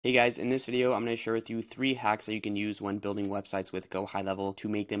Hey guys, in this video, I'm going to share with you 3 hacks that you can use when building websites with GoHighLevel to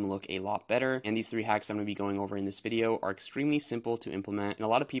make them look a lot better. And these 3 hacks I'm going to be going over in this video are extremely simple to implement. And a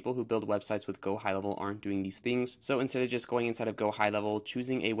lot of people who build websites with GoHighLevel aren't doing these things. So instead of just going inside of GoHighLevel,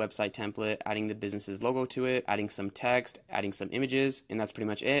 choosing a website template, adding the business's logo to it, adding some text, adding some images, and that's pretty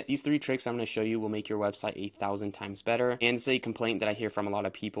much it. These 3 tricks I'm going to show you will make your website 1,000 times better. And it's a complaint that I hear from a lot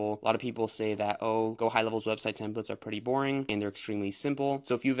of people. A lot of people say that, oh, GoHighLevel's website templates are pretty boring and they're extremely simple.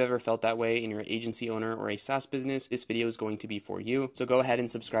 So if you've ever felt that way in your agency owner or a SaaS business, this video is going to be for you. So go ahead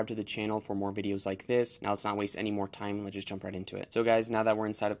and subscribe to the channel for more videos like this. Now let's not waste any more time. Let's just jump right into it. So guys, now that we're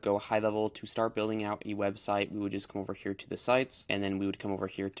inside of GoHighLevel, to start building out a website, we would just come over here to the sites, and then we would come over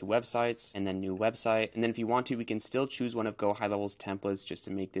here to websites, and then new website. And then if you want to, we can still choose one of GoHighLevel's templates just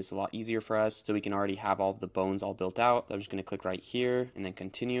to make this a lot easier for us. So we can already have all of the bones all built out. So I'm just going to click right here and then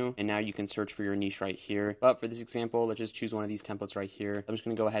continue. And now you can search for your niche right here. But for this example, let's just choose one of these templates right here. I'm just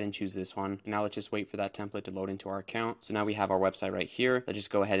going to go ahead and choose this one. And now let's just wait for that template to load into our account. So now we have our website right here. Let's just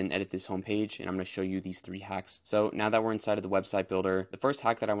go ahead and edit this home page, and I'm going to show you these 3 hacks. So now that we're inside of the website builder, the first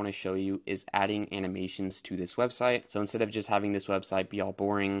hack that I want to show you is adding animations to this website. So instead of just having this website be all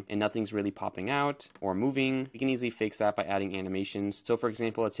boring and nothing's really popping out or moving, we can easily fix that by adding animations. So for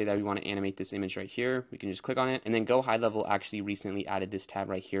example, let's say that we want to animate this image right here. We can just click on it, and then GoHighLevel actually recently added this tab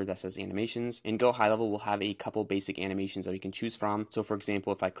right here that says animations. And GoHighLevel will have a couple basic animations that we can choose from. So for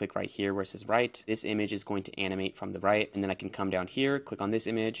example, if I click right here where it says right, this image is going to animate from the right, and then I can come down here, click on this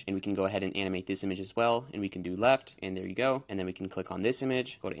image, and we can go ahead and animate this image as well, and we can do left, and there you go. And then we can click on this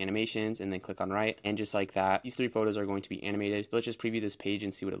image, go to animations, and then click on right, and just like that, these 3 photos are going to be animated. So let's just preview this page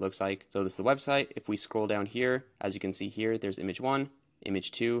and see what it looks like. So this is the website. If we scroll down here, as you can see here, there's image 1,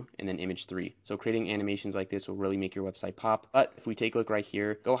 image 2, and then image 3. So creating animations like this will really make your website pop. But if we take a look right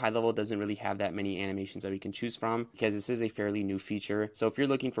here, GoHighLevel doesn't really have that many animations that we can choose from because this is a fairly new feature. So if you're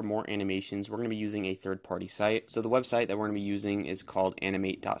looking for more animations, we're going to be using a third-party site. So the website that we're going to be using is called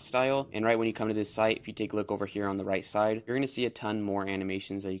animate.style. And right when you come to this site, if you take a look over here on the right side, you're going to see a ton more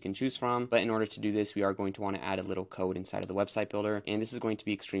animations that you can choose from. But in order to do this, we are going to want to add a little code inside of the website builder. And this is going to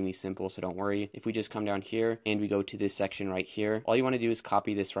be extremely simple, so don't worry. If we just come down here and we go to this section right here, all you want to do is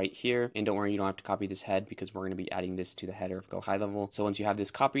copy this right here, and don't worry, you don't have to copy this head because we're going to be adding this to the header of GoHighLevel. So once you have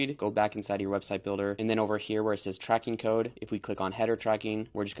this copied, go back inside of your website builder, and then over here where it says tracking code, if we click on header tracking,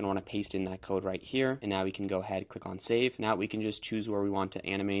 we're just going to want to paste in that code right here. And now we can go ahead, click on save. Now we can just choose where we want to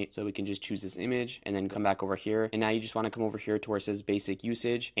animate. So we can just choose this image and then come back over here, and now you just want to come over here to where it says basic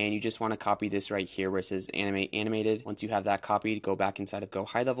usage, and you just want to copy this right here where it says animate animated. Once you have that copied, go back inside of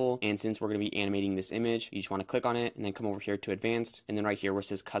GoHighLevel, and since we're going to be animating this image, you just want to click on it and then come over here to advanced, and then right here where it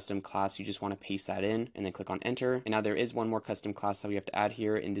says custom class, you just want to paste that in and then click on enter. And now there is one more custom class that we have to add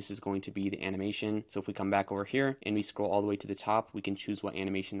here, and this is going to be the animation. So if we come back over here and we scroll all the way to the top, we can choose what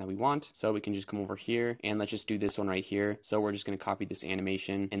animation that we want. So we can just come over here and let's just do this one right here. So we're just going to copy this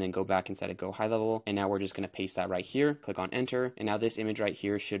animation and then go back inside of GoHighLevel, and now we're just going to paste that right here, click on enter, and now this image right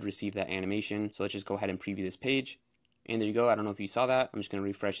here should receive that animation. So let's just go ahead and preview this page. And there you go. I don't know if you saw that. I'm just going to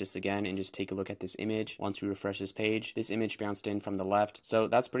refresh this again and just take a look at this image. Once we refresh this page, this image bounced in from the left. So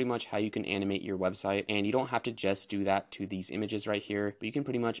that's pretty much how you can animate your website. And you don't have to just do that to these images right here, but you can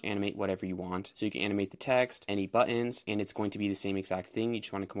pretty much animate whatever you want. So you can animate the text, any buttons, and it's going to be the same exact thing. You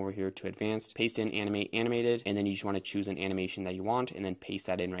just want to come over here to advanced, paste in animate animated, and then you just want to choose an animation that you want and then paste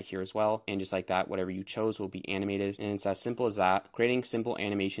that in right here as well. And just like that, whatever you chose will be animated. And it's as simple as that. Creating simple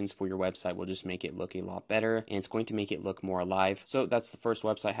animations for your website will just make it look a lot better, and it's going to make it look more alive. So that's the first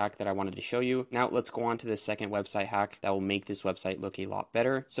website hack that I wanted to show you. Now let's go on to the second website hack that will make this website look a lot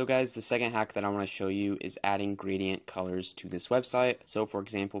better. So guys, the second hack that I want to show you is adding gradient colors to this website. So for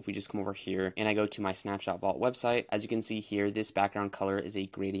example, if we just come over here and I go to my SnapshotVault website, as you can see here, this background color is a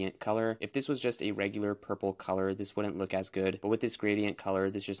gradient color. If this was just a regular purple color, this wouldn't look as good, but with this gradient color,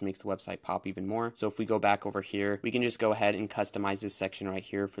 this just makes the website pop even more. So if we go back over here, we can just go ahead and customize this section right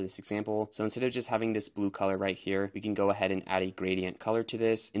here for this example. So instead of just having this blue color right here, we can go ahead and add a gradient color to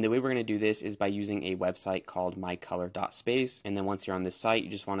this. And the way we're going to do this is by using a website called mycolor.space. And then once you're on this site, you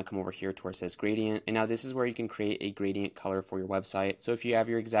just want to come over here to where it says gradient. And now this is where you can create a gradient color for your website. So if you have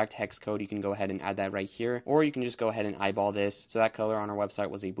your exact hex code, you can go ahead and add that right here, or you can just go ahead and eyeball this. So that color on our website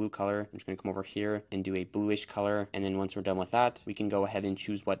was a blue color. I'm just going to come over here and do a bluish color. And then once we're done with that, we can go ahead and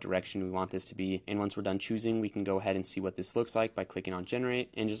choose what direction we want this to be. And once we're done choosing, we can go ahead and see what this looks like by clicking on generate.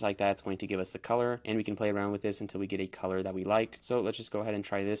 And just like that, it's going to give us the color, and we can play around with this until we get a color that we like. So let's just go ahead and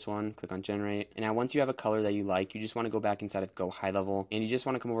try this one. Click on generate. And now once you have a color that you like, you just want to go back inside of GoHighLevel, and you just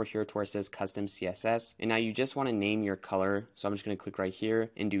want to come over here to where it says custom CSS. And now you just want to name your color. So I'm just going to click right here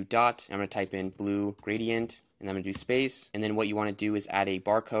and do dot. And I'm going to type in blue gradient. and I'm going to do space. And then what you want to do is add a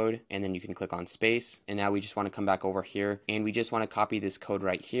barcode, and then you can click on space. And now we just want to come back over here, and we just want to copy this code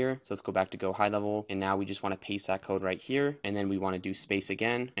right here. So let's go back to Go High Level, and now we just want to paste that code right here, and then we want to do space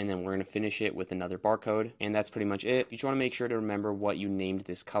again, and then we're going to finish it with another barcode. And that's pretty much it. You just want to make sure to remember what you named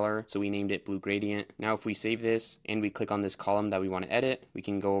this color. So we named it blue gradient. Now if we save this and we click on this column that we want to edit, we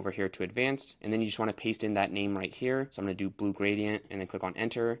can go over here to advanced, and then you just want to paste in that name right here. So I'm going to do blue gradient and then click on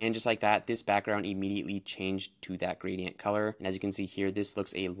enter, and just like that, this background immediately changed to that gradient color. And as you can see here, this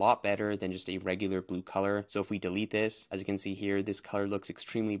looks a lot better than just a regular blue color. So if we delete this, as you can see here, this color looks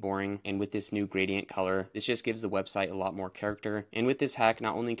extremely boring, and with this new gradient color, this just gives the website a lot more character. And with this hack,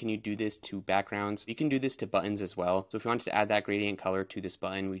 not only can you do this to backgrounds, you can do this to buttons as well. So if you wanted to add that gradient color to this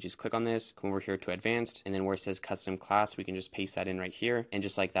button, we just click on this, come over here to advanced, and then where it says custom class, we can just paste that in right here, and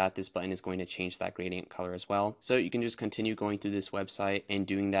just like that, this button is going to change that gradient color as well. So you can just continue going through this website and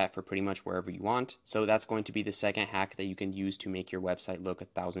doing that for pretty much wherever you want. So that's going to be the second hack that you can use to make your website look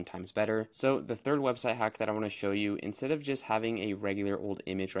 1,000 times better. So the third website hack that I want to show you, instead of just having a regular old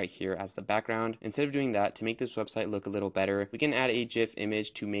image right here as the background, instead of doing that, to make this website look a little better, we can add a GIF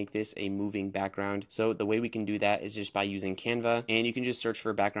image to make this a moving background. So the way we can do that is just by using Canva, and you can just search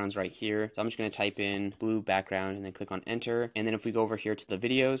for backgrounds right here. So I'm just going to type in blue background and then click on enter. And then if we go over here to the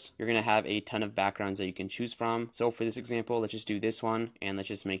videos, you're going to have a ton of backgrounds that you can choose from. So for this example, let's just do this one, and let's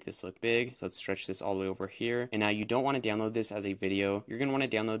just make this look big. So let's stretch this all the way over here. And now you don't want to download this as a video. You're going to want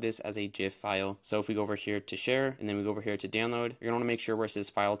to download this as a GIF file. So if we go over here to share, and then we go over here to download, you're going to want to make sure where it says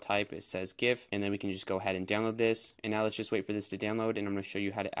file type, it says GIF, and then we can just go ahead and download this. And now let's just wait for this to download, and I'm going to show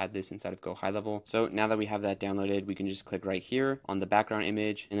you how to add this inside of Go High Level. So now that we have that downloaded, we can just click right here on the background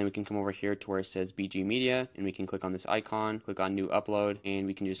image, and then we can come over here to where it says BG Media, and we can click on this icon, click on new upload, and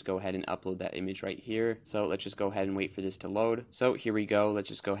we can just go ahead and upload that image right here. So let's just go ahead and wait for this to load. So here we go. Let's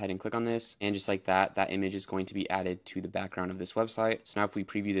just go ahead and click on this, and just like that, that image is going to be added to the background of this website. So now if we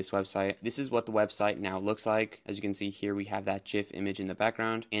preview this website, this is what the website now looks like. As you can see here, we have that GIF image in the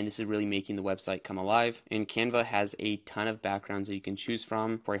background, and this is really making the website come alive. And Canva has a ton of backgrounds that you can choose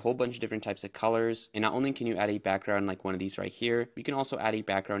from for a whole bunch of different types of colors. And not only can you add a background like one of these right here, you can also add a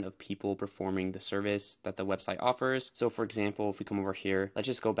background of people performing the service that the website offers. So for example, if we come over here, let's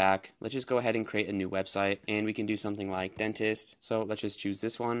just go back, let's just go ahead and create a new website, and we can do something like dentist. So let's just choose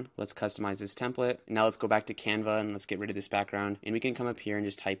this one. Let's customize this template. And now let's go back to Canva, and let's get rid of this background, and we can come up here and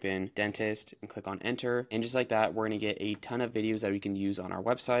just type in dentist and click on enter. And just like that, we're going to get a ton of videos that we can use on our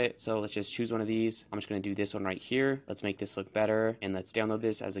website. So let's just choose one of these. I'm just going to do this one right here. Let's make this look better, and let's download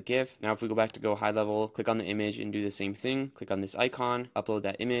this as a GIF. Now if we go back to Go High Level, click on the image and do the same thing. Click on this icon, upload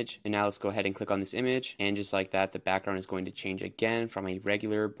that image, and now let's go ahead and click on this image, and just like that, the background is going to change again from a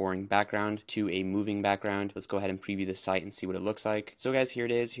regular boring background to a moving background. Let's go ahead and preview the site and see what it looks like. So guys, here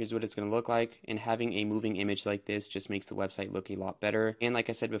it is. Here's what it's going to look like, and having a moving image like this just makes the website look a lot better. And like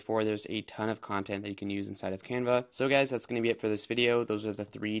I said before, there's a ton of content that you can use inside of Canva. So guys, that's going to be it for this video. Those are the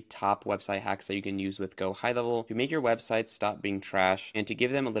 3 top website hacks that you can use with Go High Level to make your websites stop being trash and to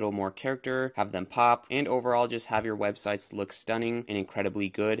give them a little more character, have them pop, and overall just have your websites look stunning and incredibly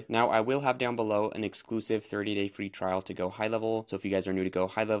good. Now I will have down below an exclusive 30-day free trial to Go High Level. So if you guys are new to Go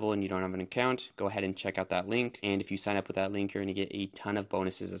High Level and you don't have an account, go ahead and check out that link. And if you sign up with that link, you're going to get a ton of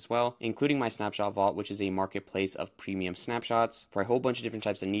bonuses as well, including my Snapshot Vault, which is a marketplace of premium snapshots for a whole bunch of different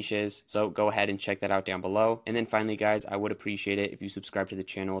types of niches. So go ahead and check that out down below. And then finally guys, I would appreciate it if you subscribe to the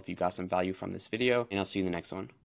channel if you got some value from this video, and I'll see you in the next one.